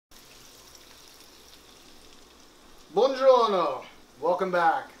Buongiorno! Welcome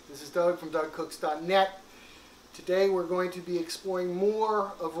back. This is Doug from DougCooks.net. Today we're going to be exploring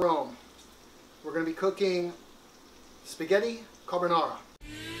more of Rome. We're going to be cooking spaghetti carbonara.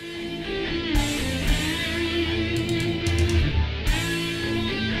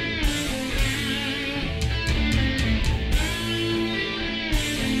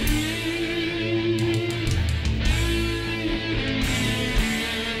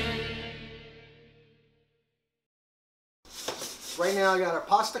 Right now I got our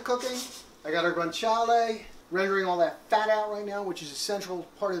pasta cooking, I got our guanciale, rendering all that fat out right now, which is a central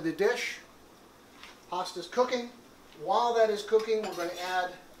part of the dish. Pasta's cooking. While that is cooking, we're going to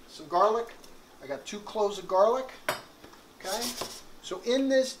add some garlic. I got 2 cloves of garlic. Okay, so in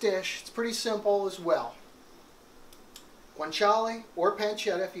this dish, it's pretty simple as well. Guanciale or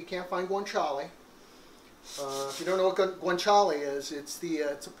pancetta if you can't find guanciale. If you don't know what guanciale is, it's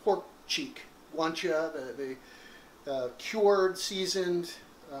a pork cheek. Guancia, the cured, seasoned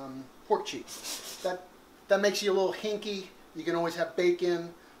pork cheek. That makes you a little hinky. You can always have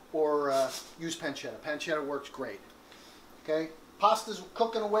bacon or use pancetta. Pancetta works great. Okay, pasta's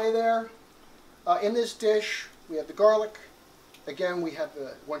cooking away there. In this dish, we have the garlic. Again, we have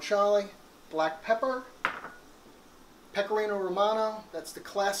the guanciale, black pepper, pecorino romano. That's the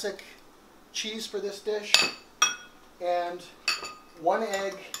classic cheese for this dish, and 1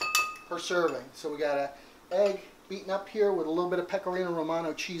 egg per serving. So we got an egg beaten up here with a little bit of pecorino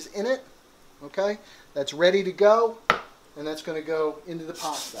romano cheese in it. Okay, that's ready to go, and that's going to go into the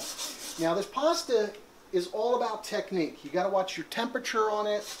pasta. Now this pasta is all about technique. You got to watch your temperature on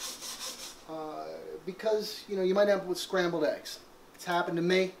it because you might end up with scrambled eggs. It's happened to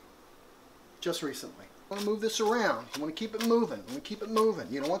me just recently. You want to move this around. You want to keep it moving. You want to keep it moving.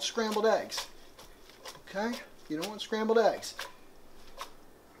 You don't want scrambled eggs. Okay, you don't want scrambled eggs.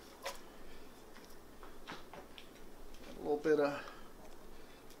 A little bit of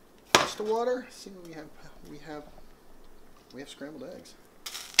pasta water. See what we have. We have scrambled eggs.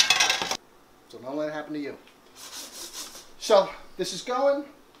 So don't let it happen to you. So this is going.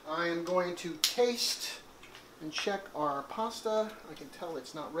 I am going to taste and check our pasta. I can tell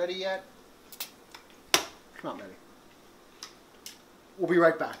it's not ready yet. It's not ready. We'll be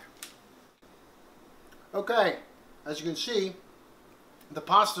right back. Okay, as you can see, the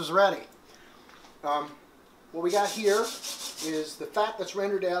pasta's ready. What we got here is the fat that's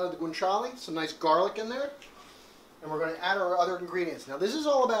rendered out of the guanciale, some nice garlic in there, and we're going to add our other ingredients. Now this is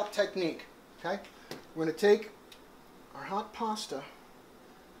all about technique, okay? We're going to take our hot pasta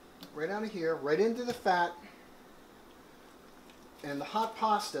right out of here, right into the fat, and the hot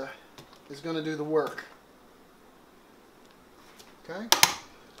pasta is going to do the work. Okay?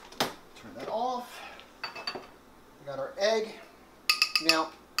 Turn that off. We got our egg.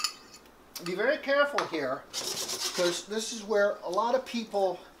 Now, be very careful here, because this is where a lot of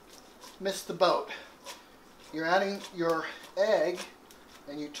people miss the boat. You're adding your egg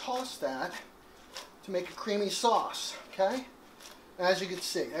and you toss that to make a creamy sauce, okay? As you can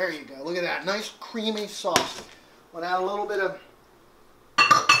see, there you go. Look at that, nice creamy sauce. We'll add a little bit of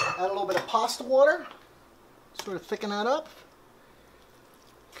pasta water, sort of thicken that up.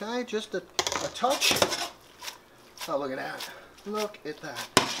 Okay, just a touch. Oh, look at that. Look at that.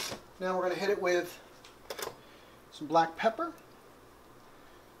 Now we're going to hit it with some black pepper,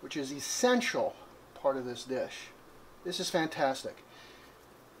 which is essential part of this dish. This is fantastic.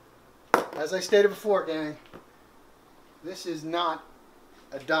 As I stated before, gang, this is not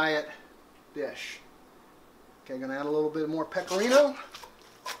a diet dish. Okay, I'm going to add a little bit more pecorino.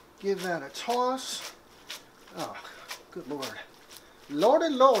 Give that a toss. Oh, good Lord.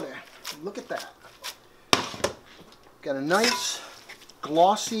 Lordy, lordy. Look at that. Got a nice,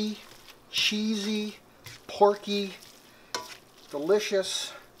 glossy, cheesy, porky,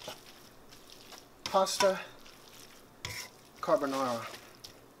 delicious pasta carbonara.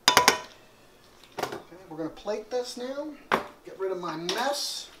 Okay, we're going to plate this now. Get rid of my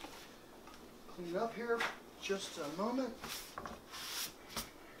mess. Clean it up here just a moment.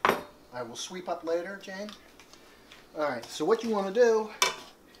 I will sweep up later, Jane. Alright, so what you want to do,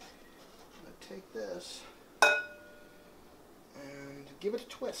 I'm going to take this and give it a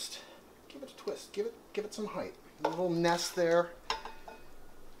twist. Give it a twist. Give it some height. A little nest there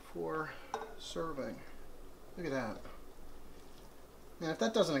for serving. Look at that. Now, if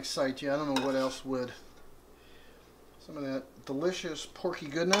that doesn't excite you, I don't know what else would. Some of that delicious porky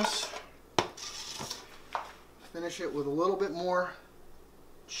goodness. Finish it with a little bit more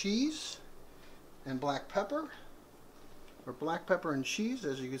cheese and black pepper. Or black pepper and cheese,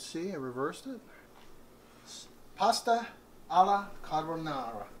 as you can see, I reversed it. Pasta alla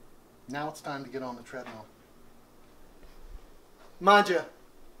carbonara. Now it's time to get on the treadmill. Manja.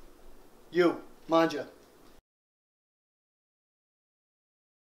 You. Manja.